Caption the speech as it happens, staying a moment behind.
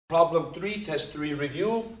Problem 3, test 3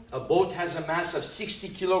 review. A boat has a mass of 60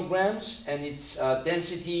 kilograms and its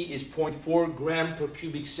density is 0.4 gram per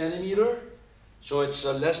cubic centimeter. So it's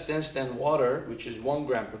less dense than water, which is 1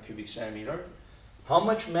 gram per cubic centimeter. How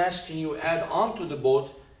much mass can you add onto the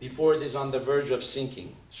boat before it is on the verge of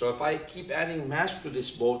sinking? So if I keep adding mass to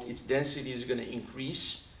this boat, its density is going to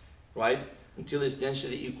increase, right? Until its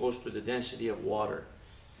density equals to the density of water.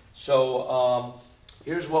 So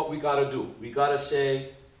here's what we got to do. We got to say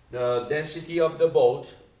the density of the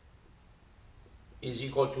boat is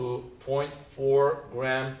equal to 0.4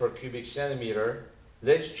 gram per cubic centimeter.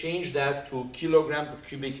 Let's change that to kilogram per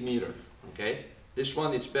cubic meter, okay? This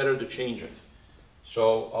one, it's better to change it.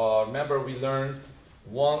 So remember we learned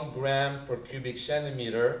 1 gram per cubic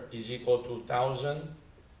centimeter is equal to 1,000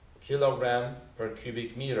 kilogram per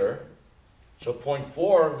cubic meter. So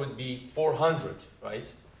 0.4 would be 400, right?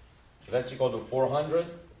 So that's equal to 400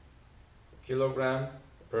 kilogram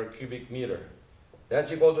per cubic meter. That's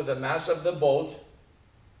equal to the mass of the boat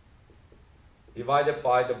divided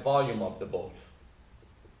by the volume of the boat.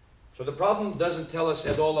 So the problem doesn't tell us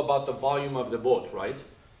at all about the volume of the boat, right?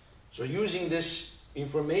 So using this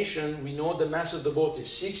information, we know the mass of the boat is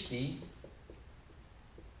 60.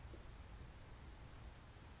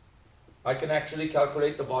 I can actually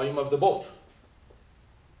calculate the volume of the boat.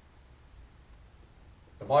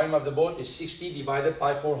 The volume of the boat is 60 divided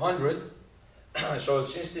by 400. So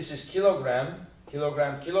since this is kilogram,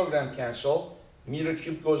 kilogram cancel, meter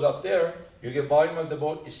cubed goes up there, you get volume of the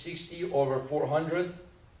boat is 60 over 400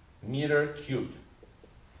 meter cubed.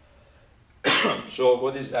 So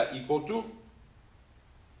what is that equal to?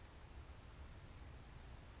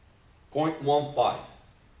 0.15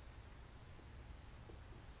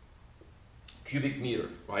 cubic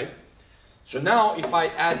meters, right? So now if I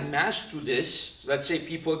add mass to this, let's say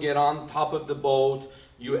people get on top of the boat,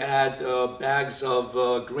 you add bags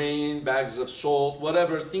of grain, bags of salt,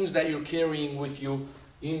 whatever, things that you're carrying with you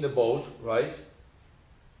in the boat, right?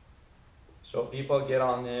 So people get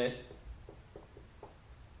on it.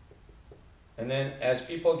 And then as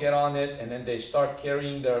people get on it and then they start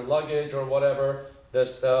carrying their luggage or whatever,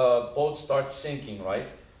 the boat starts sinking, right?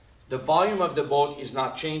 The volume of the boat is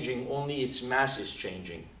not changing, only its mass is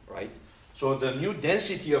changing, right? So the new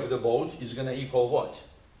density of the boat is going to equal what?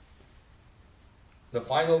 The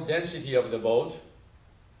final density of the boat,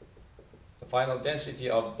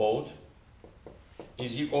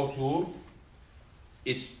 is equal to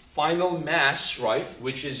its final mass, right?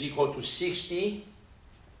 Which is equal to 60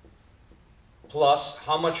 plus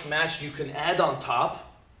how much mass you can add on top.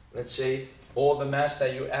 Let's say all the mass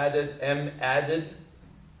that you added, M added.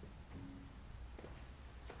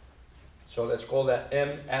 So let's call that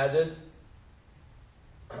M added.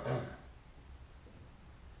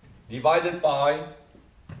 Divided by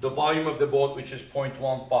the volume of the boat, which is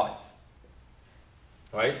 0.15,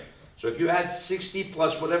 right? So if you add 60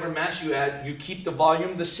 plus whatever mass you add, you keep the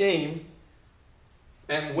volume the same.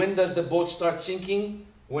 And when does the boat start sinking?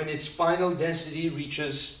 When its final density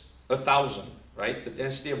reaches 1,000, right? The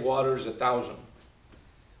density of water is 1,000.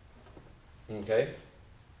 Okay?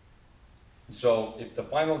 So if the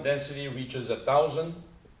final density reaches 1,000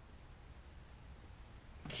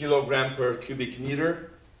 kilogram per cubic meter,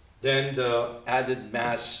 then the added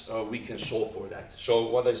mass, we can solve for that. So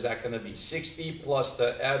what is that going to be? 60 plus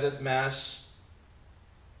the added mass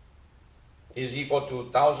is equal to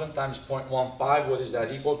 1,000 times 0.15. What is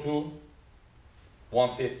that equal to?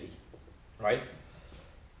 150, right?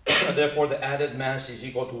 Therefore, the added mass is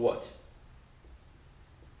equal to what?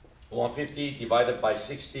 150 divided by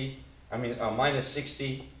 60, minus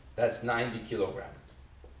 60, that's 90 kilograms.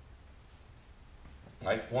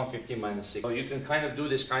 Right, 150 minus 60. So you can kind of do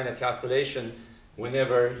this kind of calculation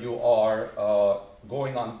whenever you are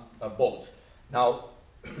going on a boat. Now,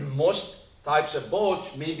 most types of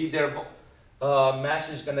boats, maybe their mass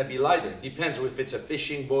is going to be lighter. Depends if it's a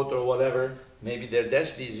fishing boat or whatever. Maybe their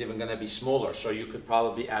density is even going to be smaller. So you could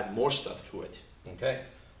probably add more stuff to it. Okay?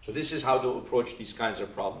 So this is how to approach these kinds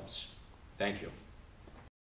of problems. Thank you.